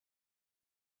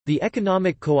The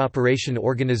Economic Cooperation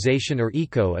Organization or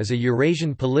ECO is a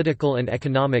Eurasian political and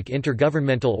economic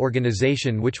intergovernmental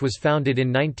organization which was founded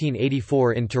in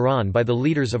 1984 in Tehran by the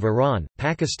leaders of Iran,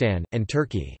 Pakistan, and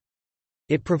Turkey.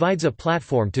 It provides a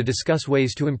platform to discuss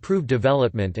ways to improve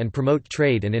development and promote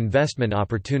trade and investment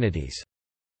opportunities.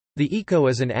 The ECO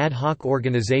is an ad hoc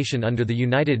organization under the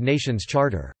United Nations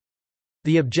Charter.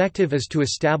 The objective is to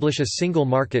establish a single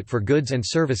market for goods and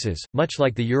services, much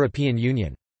like the European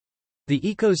Union. The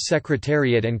ECO's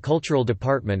Secretariat and Cultural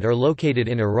Department are located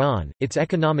in Iran, its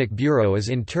Economic Bureau is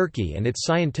in Turkey and its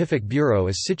Scientific Bureau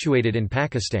is situated in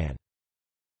Pakistan.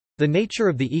 The nature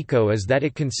of the ECO is that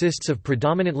it consists of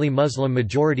predominantly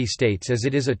Muslim-majority states as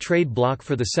it is a trade bloc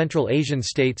for the Central Asian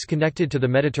states connected to the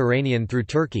Mediterranean through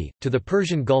Turkey, to the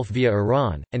Persian Gulf via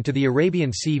Iran, and to the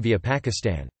Arabian Sea via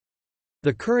Pakistan.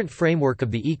 The current framework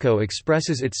of the ECO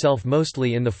expresses itself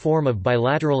mostly in the form of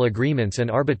bilateral agreements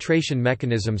and arbitration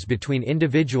mechanisms between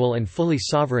individual and fully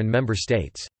sovereign member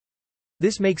states.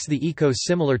 This makes the ECO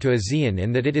similar to ASEAN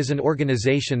in that it is an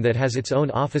organization that has its own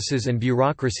offices and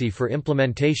bureaucracy for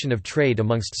implementation of trade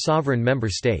amongst sovereign member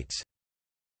states.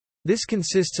 This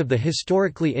consists of the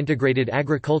historically integrated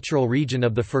agricultural region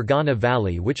of the Fergana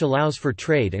Valley, which allows for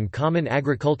trade and common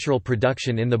agricultural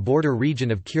production in the border region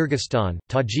of Kyrgyzstan,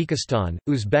 Tajikistan,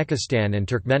 Uzbekistan and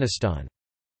Turkmenistan.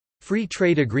 Free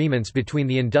trade agreements between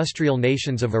the industrial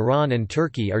nations of Iran and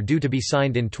Turkey are due to be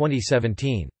signed in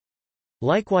 2017.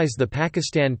 Likewise, the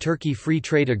Pakistan-Turkey Free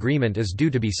Trade Agreement is due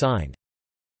to be signed.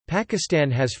 Pakistan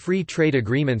has free trade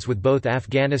agreements with both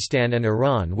Afghanistan and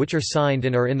Iran which are signed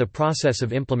and are in the process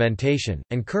of implementation,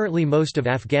 and currently most of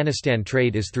Afghanistan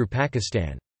trade is through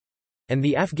Pakistan. And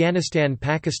the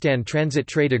Afghanistan-Pakistan Transit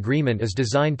Trade Agreement is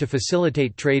designed to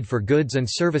facilitate trade for goods and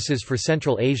services for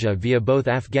Central Asia via both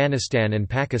Afghanistan and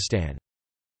Pakistan.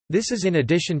 This is in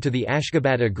addition to the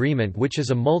Ashgabat Agreement, which is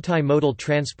a multimodal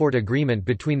transport agreement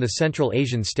between the Central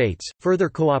Asian states. Further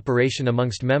cooperation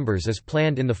amongst members is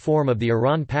planned in the form of the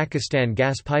Iran-Pakistan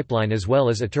gas pipeline as well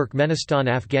as a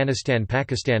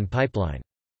Turkmenistan-Afghanistan-Pakistan pipeline.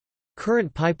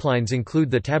 Current pipelines include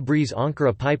the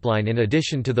Tabriz-Ankara pipeline in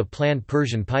addition to the planned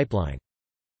Persian pipeline.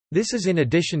 This is in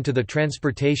addition to the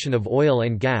transportation of oil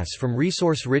and gas from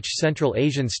resource-rich Central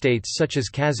Asian states such as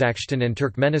Kazakhstan and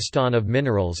Turkmenistan of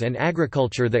minerals and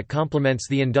agriculture that complements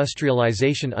the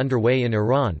industrialization underway in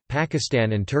Iran,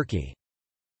 Pakistan and Turkey.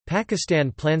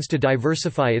 Pakistan plans to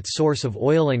diversify its source of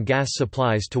oil and gas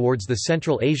supplies towards the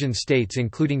Central Asian states,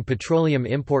 including petroleum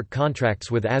import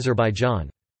contracts with Azerbaijan.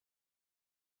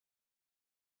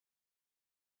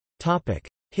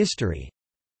 History.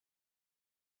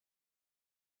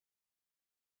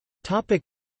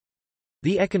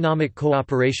 The Economic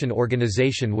Cooperation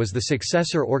Organization was the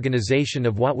successor organization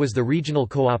of what was the Regional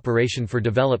Cooperation for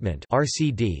Development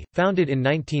 (RCD), founded in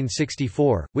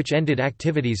 1964, which ended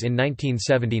activities in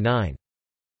 1979.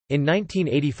 In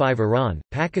 1985 Iran,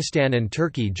 Pakistan and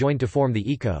Turkey joined to form the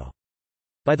ECO.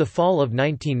 By the fall of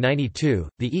 1992,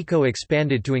 the ECO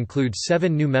expanded to include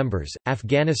 7 new members: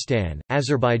 Afghanistan,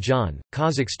 Azerbaijan,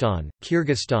 Kazakhstan,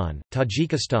 Kyrgyzstan,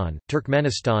 Tajikistan,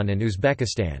 Turkmenistan and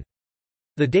Uzbekistan.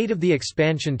 The date of the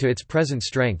expansion to its present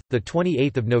strength, the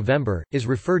 28th of November, is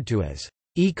referred to as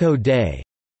ECO Day.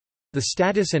 The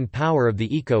status and power of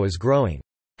the ECO is growing.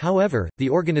 However, the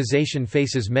organization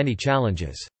faces many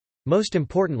challenges. Most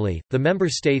importantly, the member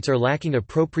states are lacking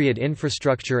appropriate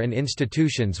infrastructure and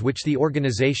institutions which the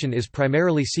organization is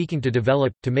primarily seeking to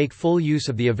develop, to make full use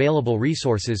of the available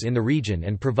resources in the region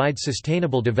and provide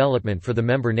sustainable development for the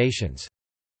member nations.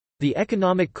 The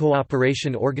Economic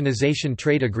Cooperation Organization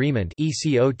Trade Agreement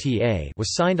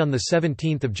was signed on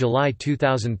 17 July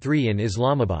 2003 in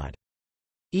Islamabad.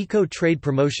 ECO Trade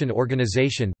Promotion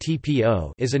Organization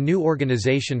is a new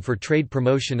organization for trade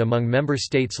promotion among member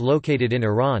states located in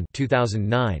Iran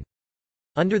 2009.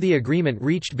 Under the agreement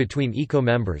reached between ECO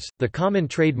members, the common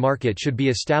trade market should be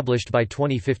established by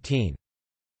 2015.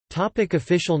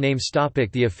 Official names.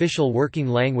 The official working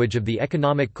language of the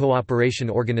Economic Cooperation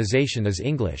Organization is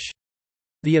English.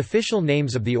 The official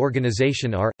names of the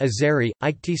organization are, Azeri,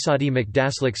 Iktisadi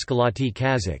Makdaslik Skalati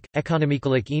Kazakh,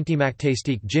 Ekonomikalik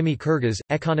Intimaktastik Jimmy Kyrgyz,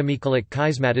 Ekonomikalik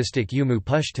Kaizmatistik Yumu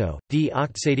Pushto, D.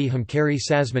 Aktsadi Hamkari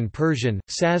Sazman Persian,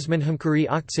 Sazman Hamkari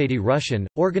Aktsadi Russian,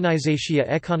 Organizatia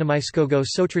Ekonomiskogo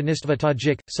Sotradnistva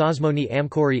Tajik, Sazmoni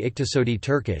Amkori Iktisodi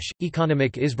Turkish,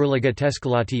 Ekonomik Izberliga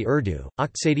Teskalati Urdu,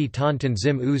 Aktsadi Tantan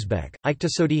Zim Uzbek,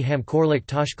 Iktisodi Hamkorlik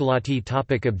Tashkalati.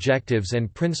 Objectives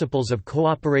and principles of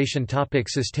cooperation.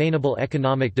 sustainable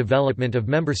economic development of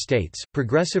member states,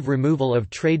 progressive removal of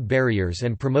trade barriers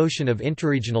and promotion of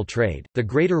interregional trade, the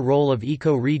greater role of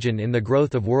eco-region in the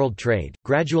growth of world trade,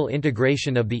 gradual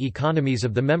integration of the economies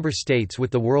of the member states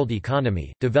with the world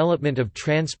economy, development of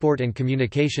transport and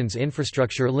communications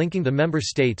infrastructure linking the member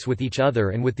states with each other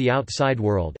and with the outside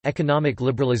world, economic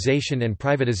liberalization and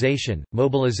privatization,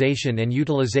 mobilization and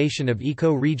utilization of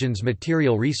eco-regions'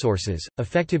 material resources,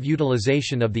 effective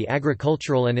utilization of the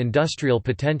agricultural and industrial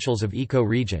potentials of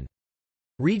eco-region.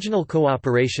 Regional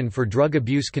cooperation for drug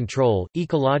abuse control,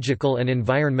 ecological and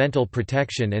environmental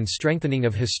protection and strengthening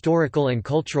of historical and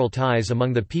cultural ties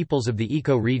among the peoples of the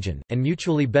eco-region, and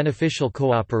mutually beneficial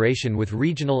cooperation with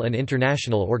regional and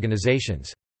international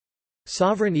organizations.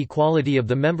 Sovereign equality of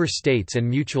the member states and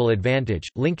mutual advantage,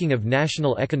 linking of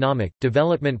national economic,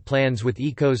 development plans with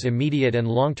ECO's immediate and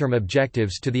long-term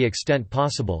objectives to the extent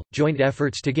possible, joint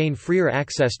efforts to gain freer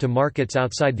access to markets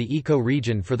outside the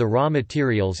eco-region for the raw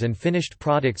materials and finished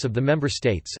products of the member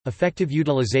states, effective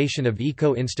utilization of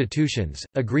eco-institutions,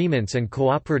 agreements and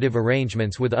cooperative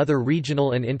arrangements with other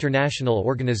regional and international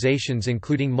organizations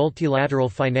including multilateral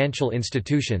financial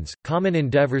institutions, common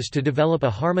endeavors to develop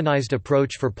a harmonized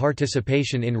approach for participation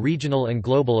in regional and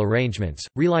global arrangements,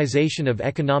 realization of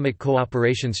economic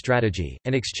cooperation strategy,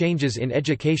 and exchanges in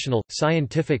educational,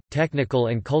 scientific, technical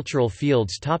and cultural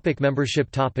fields. Membership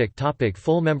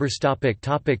Full members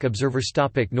Observers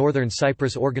Northern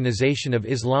Cyprus Organization of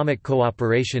Islamic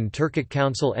Cooperation Turkic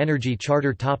Council Energy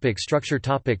Charter Structure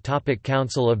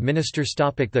Council of Ministers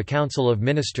The Council of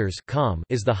Ministers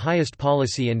is the highest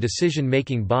policy and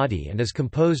decision-making body and is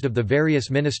composed of the various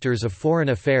ministers of foreign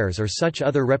affairs or such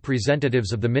other representatives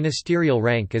of the ministerial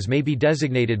rank as may be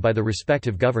designated by the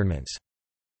respective governments.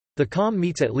 The COM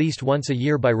meets at least once a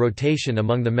year by rotation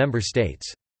among the member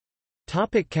states.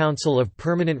 Council of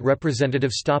Permanent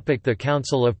Representatives The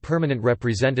Council of Permanent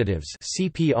Representatives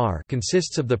 (CPR)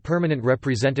 consists of the permanent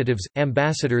representatives,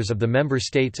 ambassadors of the member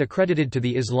states accredited to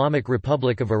the Islamic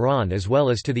Republic of Iran as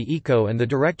well as to the ECO and the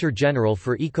Director General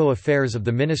for Eco Affairs of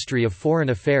the Ministry of Foreign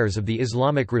Affairs of the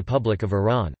Islamic Republic of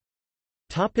Iran.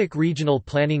 Regional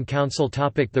Planning Council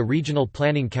The Regional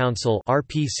Planning Council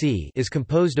 (RPC) is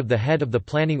composed of the head of the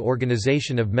planning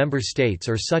organization of member states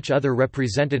or such other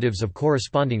representatives of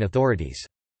corresponding authorities.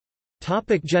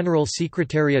 General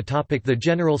Secretariat The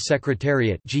General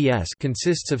Secretariat (GS)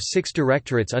 consists of 6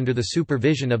 directorates under the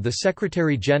supervision of the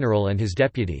Secretary-General and his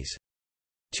deputies.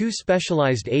 2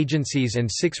 specialized agencies and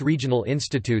 6 regional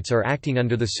institutes are acting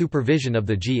under the supervision of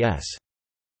the GS.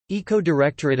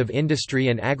 Eco-Directorate of Industry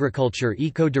and Agriculture,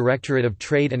 Eco-Directorate of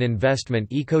Trade and Investment,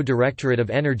 Eco-Directorate of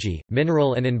Energy,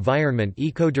 Mineral and Environment,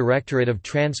 Eco-Directorate of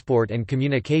Transport and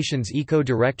Communications,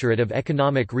 Eco-Directorate of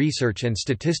Economic Research and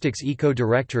Statistics,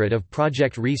 Eco-Directorate of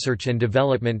Project Research and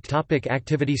Development.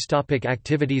 Activities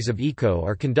of ECO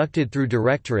are conducted through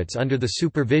directorates under the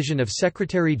supervision of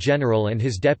Secretary-General and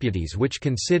his deputies which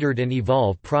considered and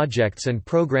evolve projects and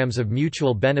programs of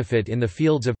mutual benefit in the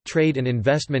fields of, trade and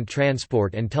investment,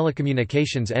 transport and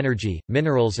telecommunications, energy,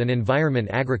 minerals and environment,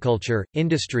 agriculture,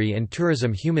 industry and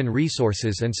tourism, human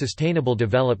resources and sustainable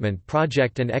development,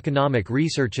 project and economic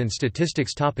research and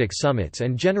statistics. Summits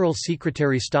and General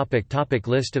Secretaries.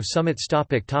 List of summits.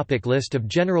 List of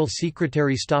General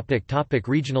Secretaries.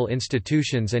 Regional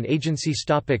institutions and agencies.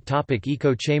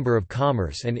 Eco Chamber of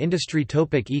Commerce and Industry.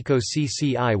 Eco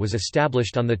CCI was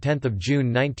established on 10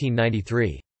 June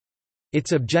 1993.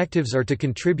 Its objectives are to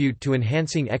contribute to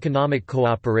enhancing economic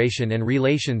cooperation and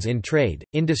relations in trade,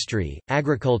 industry,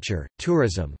 agriculture,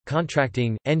 tourism,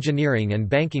 contracting, engineering and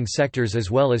banking sectors as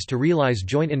well as to realize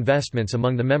joint investments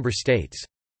among the member states.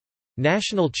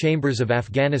 National chambers of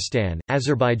Afghanistan,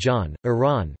 Azerbaijan,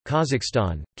 Iran,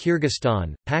 Kazakhstan,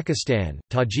 Kyrgyzstan, Pakistan,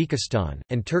 Tajikistan,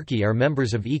 and Turkey are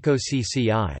members of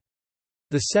ECO-CCI.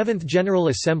 The 7th General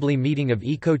Assembly meeting of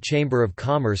ECO Chamber of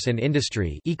Commerce and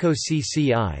Industry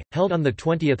 (ECO-CCI), held on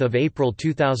 20 April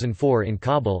 2004 in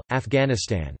Kabul,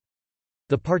 Afghanistan.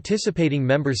 The participating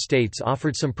member states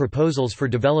offered some proposals for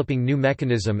developing new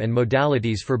mechanism and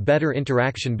modalities for better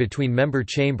interaction between member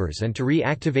chambers and to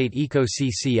reactivate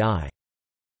ECO-CCI.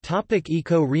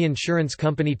 Eco Reinsurance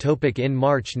Company. In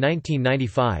March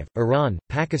 1995, Iran,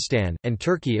 Pakistan, and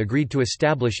Turkey agreed to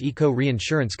establish Eco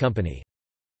Reinsurance Company.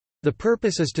 The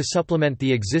purpose is to supplement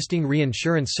the existing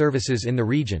reinsurance services in the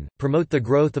region, promote the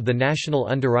growth of the national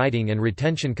underwriting and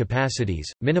retention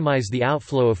capacities, minimize the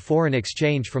outflow of foreign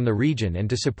exchange from the region and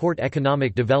to support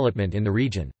economic development in the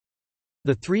region.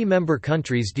 The 3 member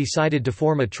countries decided to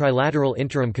form a trilateral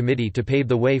interim committee to pave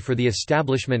the way for the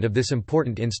establishment of this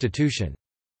important institution.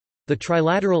 The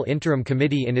Trilateral Interim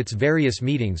Committee in its various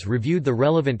meetings reviewed the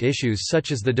relevant issues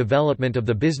such as the development of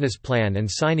the business plan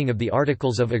and signing of the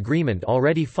Articles of Agreement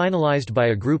already finalized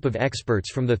by a group of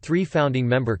experts from the 3 founding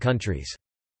member countries.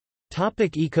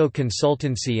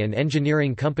 Eco-consultancy and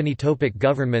engineering company.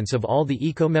 Governments of all the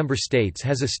ECO member states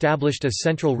has established a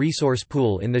central resource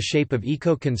pool in the shape of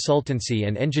Eco-consultancy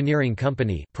and engineering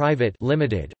company private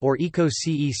limited, or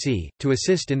Eco-CEC, to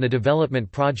assist in the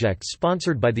development projects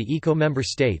sponsored by the ECO member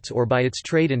states or by its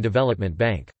Trade and Development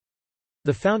Bank.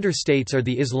 The founder states are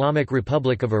the Islamic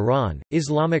Republic of Iran,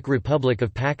 Islamic Republic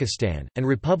of Pakistan, and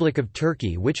Republic of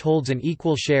Turkey, which holds an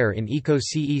equal share in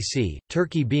Eco-CEC,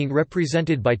 Turkey being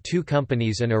represented by 2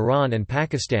 companies and Iran and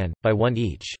Pakistan, by 1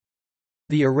 each.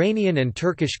 The Iranian and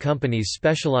Turkish companies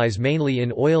specialize mainly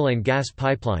in oil and gas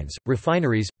pipelines,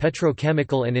 refineries,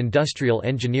 petrochemical and industrial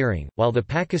engineering, while the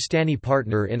Pakistani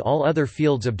partner in all other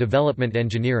fields of development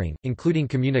engineering, including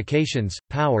communications,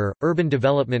 power, urban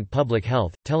development, public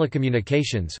health,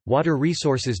 telecommunications, water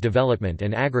resources development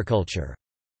and agriculture.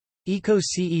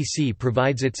 Eco-CEC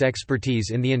provides its expertise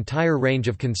in the entire range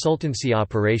of consultancy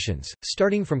operations,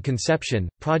 starting from conception,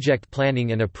 project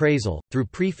planning and appraisal, through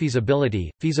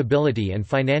pre-feasibility, feasibility and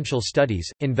financial studies,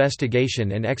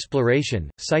 investigation and exploration,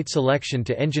 site selection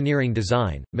to engineering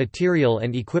design, material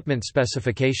and equipment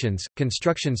specifications,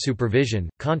 construction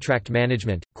supervision, contract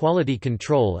management, quality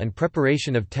control and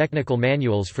preparation of technical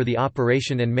manuals for the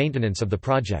operation and maintenance of the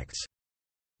projects.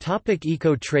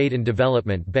 Eco-Trade and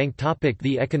Development Bank.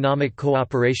 The Economic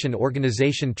Cooperation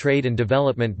Organization Trade and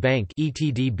Development Bank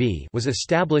 (ETDB) was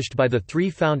established by the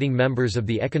 3 founding members of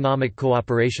the Economic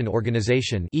Cooperation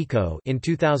Organization (ECO) in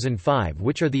 2005,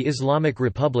 which are the Islamic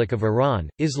Republic of Iran,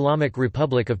 Islamic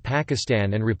Republic of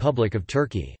Pakistan and Republic of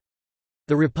Turkey.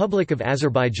 The Republic of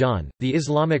Azerbaijan, the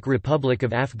Islamic Republic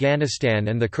of Afghanistan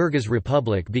and the Kyrgyz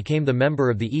Republic became the member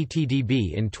of the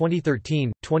ETDB in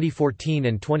 2013, 2014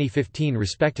 and 2015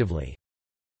 respectively.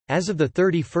 As of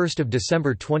 31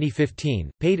 December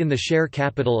 2015, paid in the share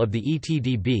capital of the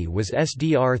ETDB was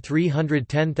SDR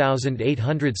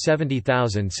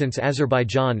 310,870,000 since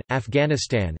Azerbaijan,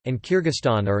 Afghanistan, and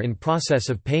Kyrgyzstan are in process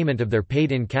of payment of their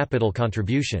paid-in capital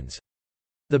contributions.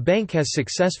 The bank has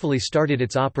successfully started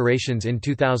its operations in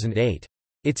 2008.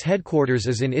 Its headquarters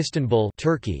is in Istanbul,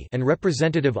 Turkey, and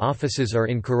representative offices are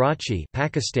in Karachi,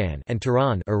 Pakistan, and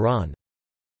Tehran, Iran.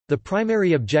 The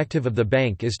primary objective of the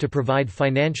bank is to provide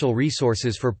financial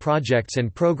resources for projects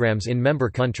and programs in member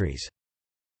countries.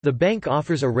 The bank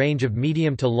offers a range of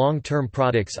medium to long-term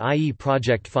products, i.e.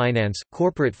 project finance,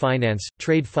 corporate finance,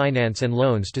 trade finance and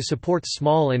loans to support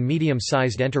small and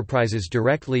medium-sized enterprises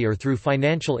directly or through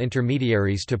financial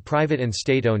intermediaries to private and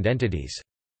state-owned entities.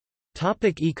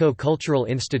 Eco-Cultural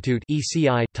Institute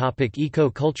 (ECI).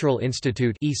 Eco-Cultural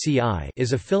Institute (ECI)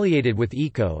 is affiliated with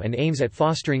ECO and aims at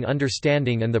fostering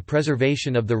understanding and the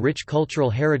preservation of the rich cultural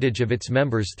heritage of its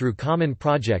members through common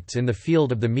projects in the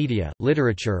field of the media,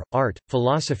 literature, art,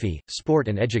 philosophy, sport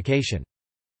and education.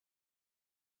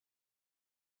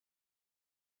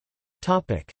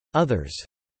 Others.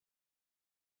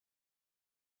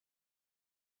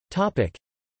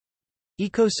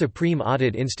 ECO Supreme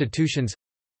Audit Institutions,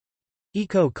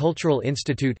 ECO Cultural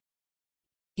Institute,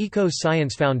 ECO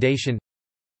Science Foundation,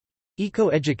 ECO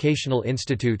Educational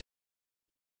Institute,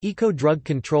 ECO Drug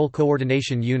Control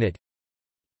Coordination Unit,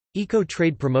 ECO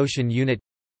Trade Promotion Unit,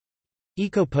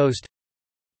 ECO Post,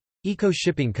 ECO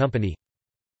Shipping Company.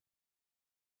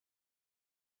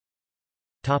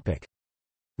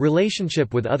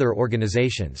 Relationship with other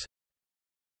organizations.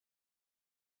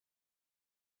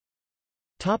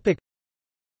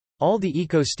 All the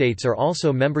ECO states are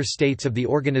also member states of the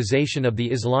Organization of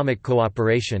the Islamic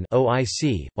Cooperation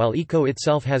 (OIC), while ECO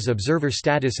itself has observer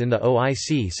status in the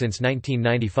OIC since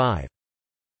 1995.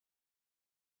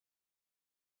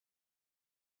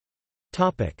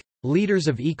 Topic: Leaders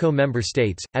of ECO member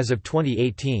states as of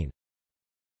 2018.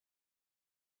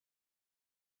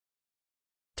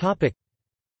 Topic.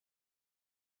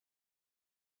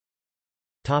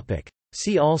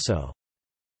 See also.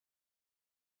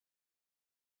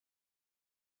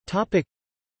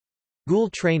 Ghoul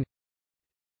Train,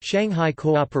 Shanghai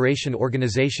Cooperation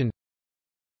Organization,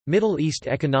 Middle East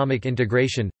Economic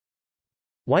Integration,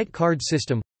 White Card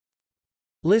System,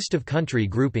 List of country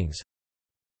groupings,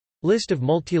 List of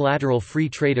multilateral free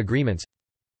trade agreements.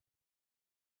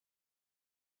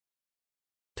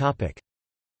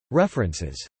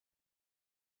 References.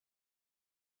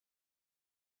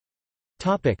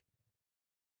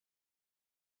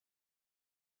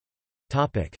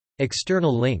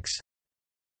 External links.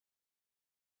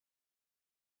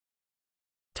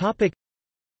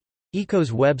 ECO's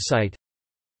website,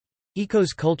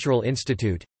 ECO's Cultural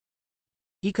Institute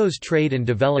ECO's Trade and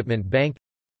Development Bank,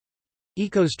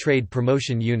 ECO's Trade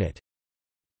Promotion Unit,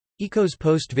 ECO's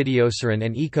Post Videosuren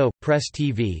and ECO Press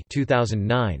TV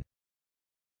 2009.